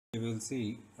We will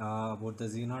see about the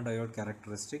Zener Diode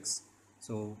characteristics.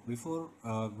 So before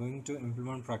going to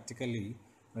implement practically,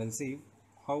 we'll see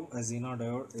how a Zener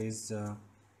Diode is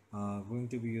going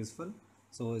to be useful.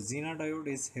 So Zener Diode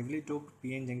is heavily doped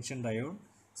PN junction diode,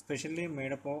 specially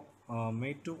made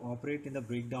to operate in the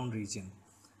breakdown region.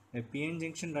 A PN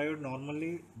junction diode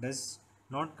normally does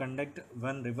not conduct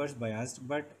when reverse biased,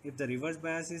 but if the reverse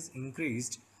bias is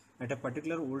increased at a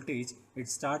particular voltage, it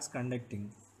starts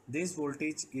conducting. This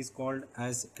voltage is called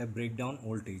as a breakdown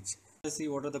voltage. Let's see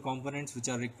what are the components which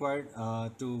are required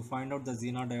to find out the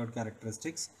Zener diode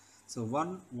characteristics. So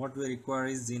one, what we require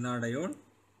is Zener diode.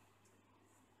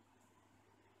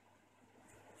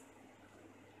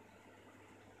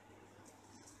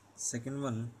 Second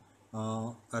one,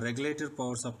 a regulator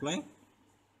power supply.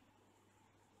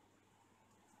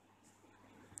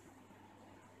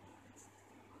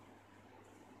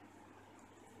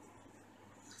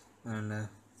 And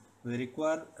we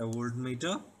require a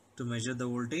voltmeter to measure the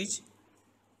voltage.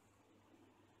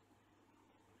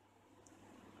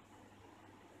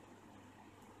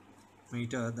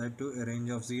 Meter, that to a range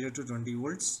of 0 to 20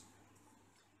 volts.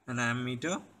 An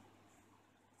ammeter,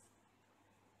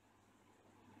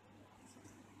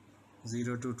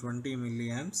 0 to 20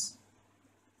 milliamps.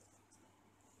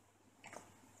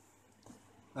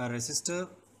 A resistor,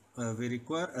 we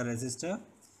require a resistor.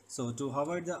 So to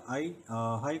avoid the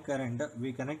high current,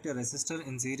 we connect a resistor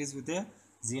in series with a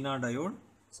Zener diode.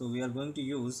 So we are going to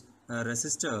use a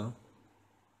resistor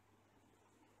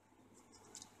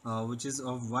which is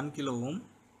of 1 kilo ohm.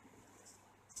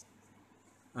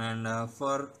 And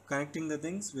for connecting the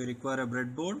things, we require a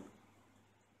breadboard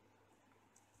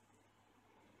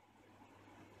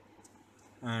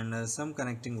and some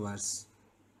connecting wires.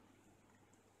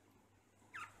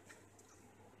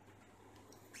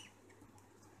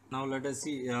 Now let us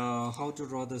see how to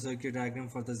draw the circuit diagram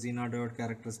for the Zener diode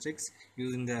characteristics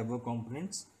using the above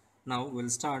components. Now we'll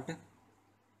start.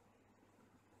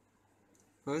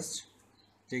 First,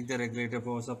 take the regulator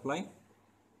power supply,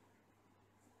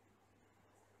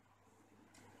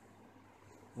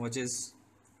 which is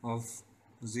of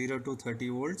 0 to 30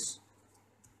 volts.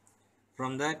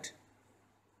 From that,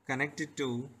 connect it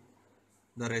to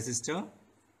the resistor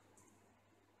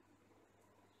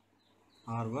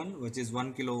R1, which is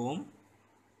 1 kilo ohm.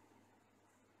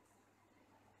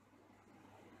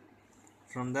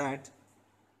 From that,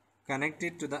 connect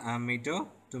it to the ammeter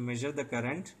to measure the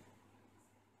current.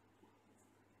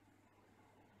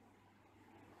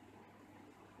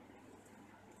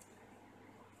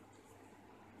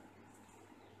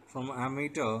 From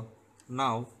ammeter,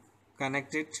 now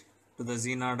connect it to the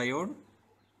Zener diode.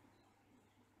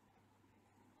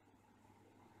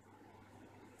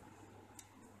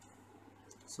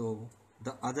 So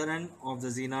the other end of the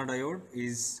Zener diode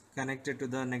is connected to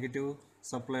the negative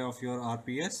supply of your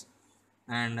RPS,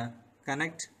 and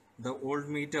connect the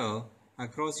voltmeter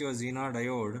across your Zener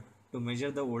diode to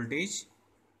measure the voltage.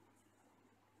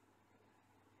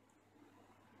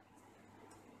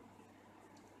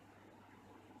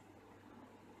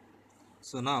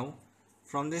 So now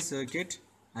from this circuit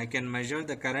I can measure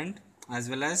the current as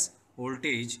well as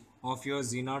voltage of your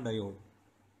Zener diode.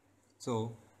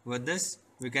 So with this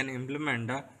we can implement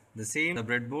the same the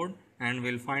breadboard and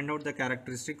we'll find out the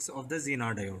characteristics of the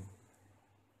Zener diode.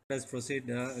 Let's proceed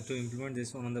to implement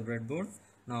this one on the breadboard.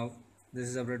 Now this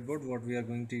is a breadboard what we are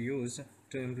going to use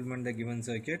to implement the given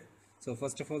circuit. So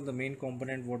first of all, the main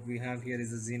component what we have here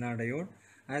is the Zener diode.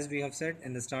 As we have said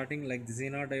in the starting, like the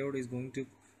Zener diode is going to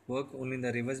work only in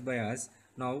the reverse bias.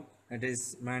 Now it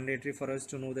is mandatory for us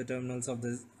to know the terminals of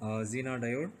the Zener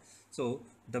diode. So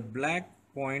the black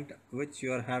point which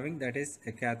you are having, that is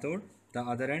a cathode. The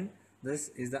other end, this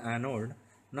is the anode.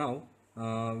 Now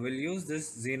we'll use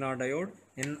this Zener diode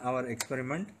in our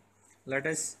experiment. Let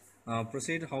us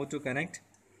proceed how to connect.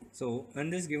 So in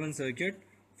this given circuit,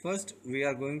 first we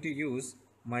are going to use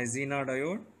my Zener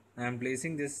diode. I am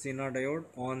placing this Zener diode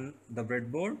on the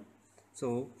breadboard.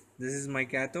 So this is my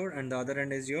cathode and the other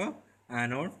end is your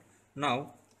anode.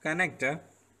 Now connect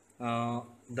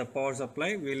the power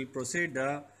supply. We will proceed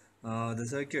the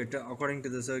circuit according to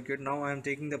the circuit. Now I am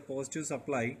taking the positive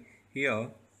supply here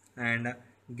and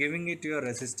giving it to a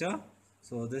resistor.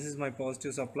 So this is my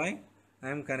positive supply. I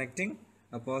am connecting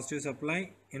a positive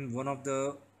supply in one of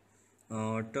the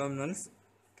terminals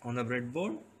on the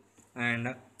breadboard,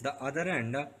 and the other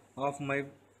end of my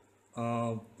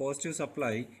positive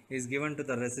supply is given to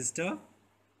the resistor.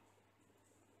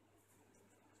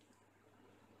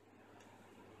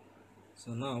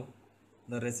 So now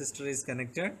the resistor is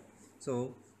connected.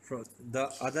 So the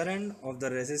other end of the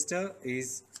resistor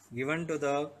is given to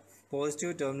the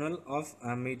positive terminal of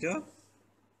ammeter.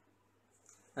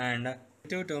 and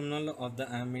negative terminal of the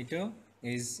ammeter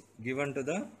is given to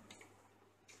the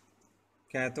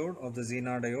cathode of the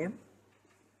Zener diode,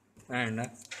 and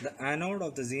the anode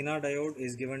of the Zener diode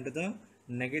is given to the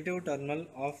negative terminal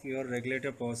of your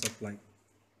regulator power supply.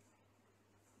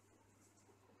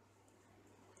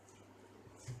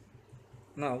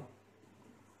 Now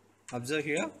observe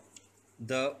here,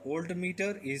 the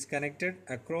voltmeter is connected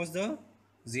across the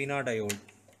Zener diode.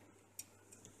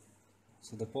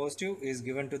 So the positive is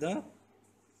given to the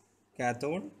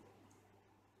cathode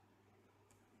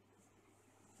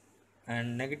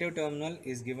and negative terminal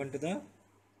is given to the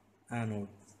anode.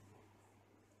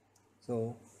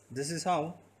 So this is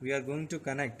how we are going to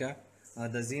connect the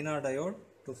Zener diode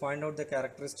to find out the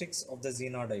characteristics of the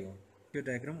Zener diode. Your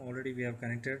diagram already we have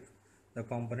connected the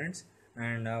components,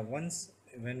 and once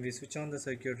when we switch on the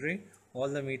circuitry, all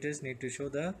the meters need to show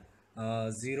the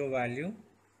zero value.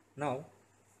 Now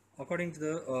according to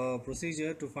the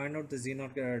procedure to find out the Zener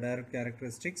diode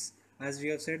characteristics, as we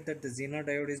have said that the Zener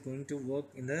diode is going to work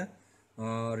in the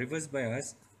reverse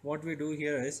bias, what we do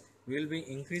here is we will be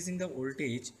increasing the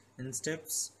voltage in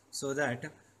steps so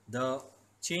that the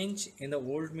change in the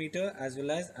voltmeter as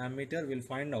well as ammeter will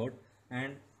find out,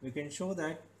 and we can show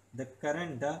that the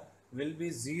current will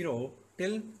be zero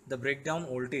till the breakdown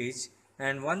voltage,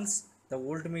 and once the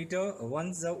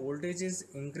voltage is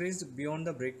increased beyond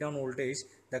the breakdown voltage,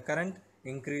 the current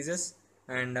increases,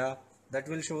 and that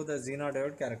will show the Zener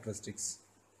diode characteristics.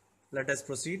 Let us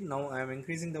proceed. Now I am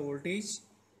increasing the voltage.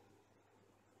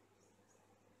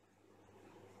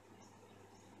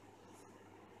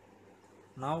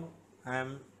 Now I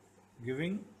am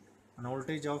giving an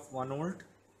voltage of 1 volt.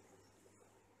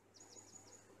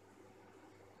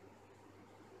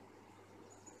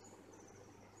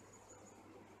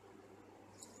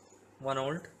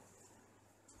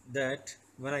 That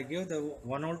when I give the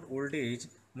 1 volt voltage,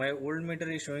 my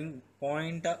voltmeter is showing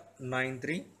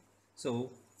 0.93.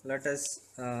 So let us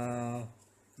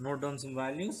note down some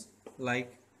values,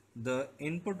 like the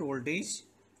input voltage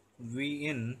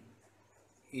Vin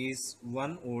is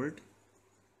 1 volt,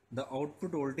 the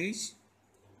output voltage.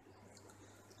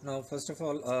 Now first of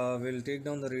all we'll take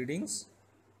down the readings.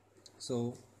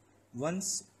 So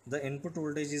once the input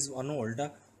voltage is 1 volt,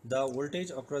 the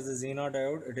voltage across the Zener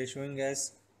diode it is showing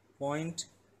as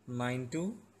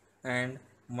 0.92, and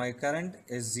my current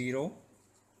is 0.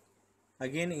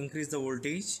 Again increase the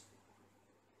voltage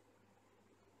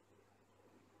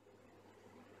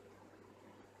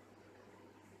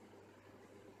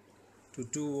to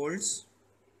 2 volts.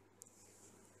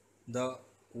 The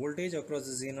voltage across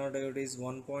the Zener diode is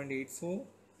 1.84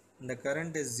 and the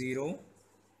current is 0.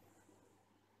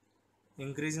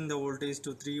 Increasing the voltage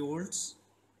to 3 volts.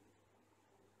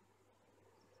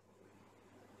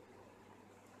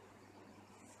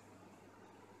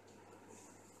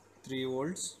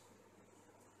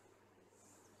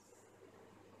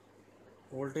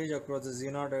 Voltage across the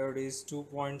Zener diode is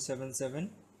 2.77,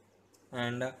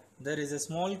 and there is a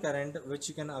small current which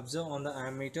you can observe on the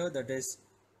ammeter, that is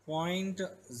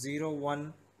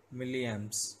 0.01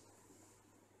 milliamps.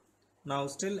 Now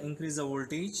still increase the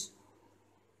voltage.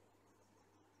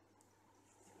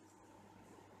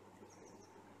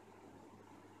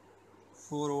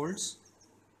 Four volts.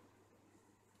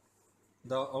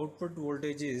 The output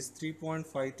voltage is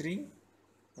 3.53,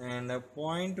 and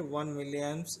 0.1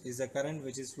 milliamps is the current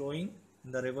which is flowing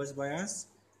in the reverse bias.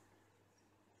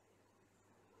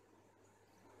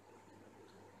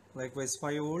 Likewise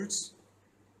 5 volts,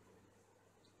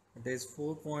 it is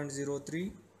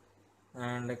 4.03,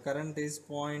 and the current is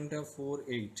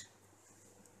 0.48.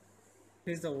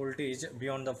 This is the voltage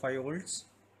beyond the 5 volts.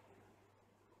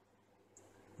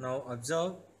 Now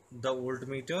observe the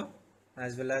voltmeter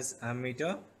as well as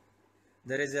ammeter.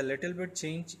 There is a little bit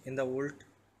change in the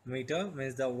voltmeter,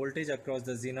 means the voltage across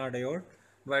the Zener diode,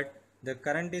 but the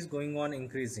current is going on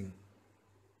increasing.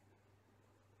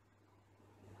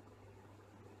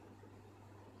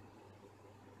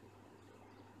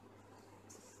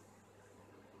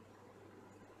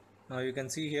 Now you can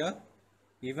see here,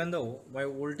 even though my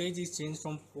voltage is changed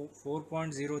from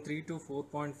 4.03 to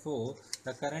 4.4,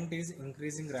 the current is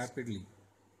increasing rapidly.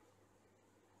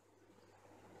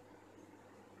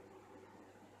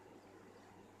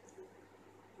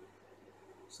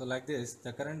 So like this,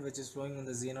 the current which is flowing in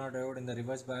the Zener diode in the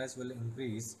reverse bias will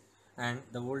increase, and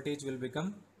the voltage will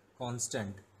become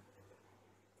constant.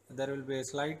 There will be a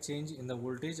slight change in the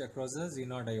voltage across the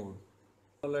Zener diode.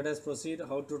 So let us proceed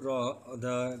how to draw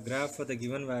the graph for the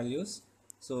given values.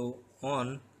 So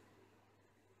on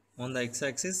the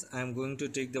x-axis I am going to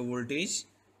take the voltage,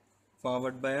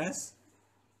 forward bias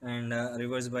and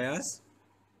reverse bias.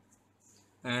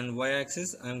 and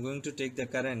y-axis I am going to take the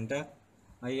current,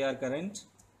 IR current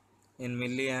in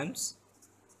milliamps.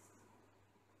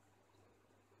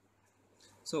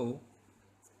 So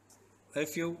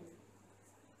if you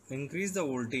increase the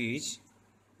voltage,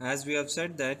 as we have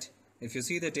said that if you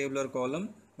see the tabular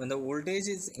column, when the voltage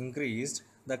is increased,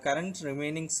 the current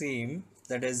remaining same,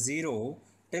 that is 0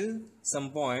 till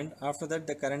some point. After that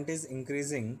the current is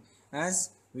increasing,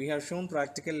 as we have shown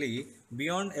practically.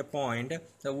 Beyond a point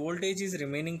the voltage is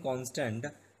remaining constant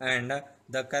and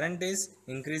the current is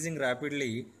increasing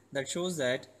rapidly. That shows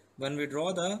that when we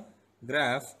draw the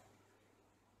graph,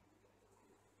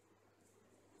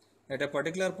 at a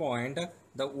particular point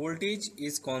the voltage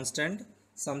is constant,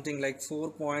 something like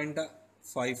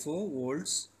 4.54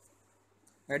 volts.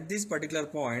 At this particular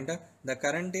point the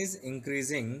current is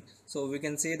increasing, so we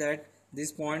can say that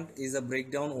this point is a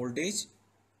breakdown voltage.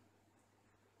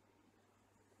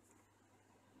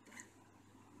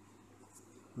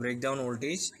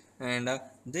 And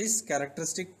this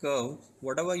characteristic curve,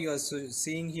 whatever you are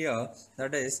seeing here,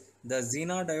 that is the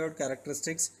Zener diode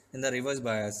characteristics in the reverse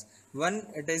bias. When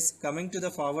it is coming to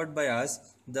the forward bias,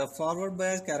 the forward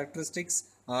bias characteristics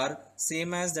are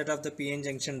same as that of the PN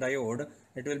junction diode.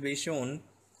 It will be shown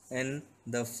in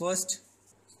the first.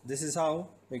 This is how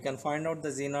we can find out the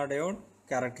Zener diode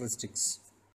characteristics.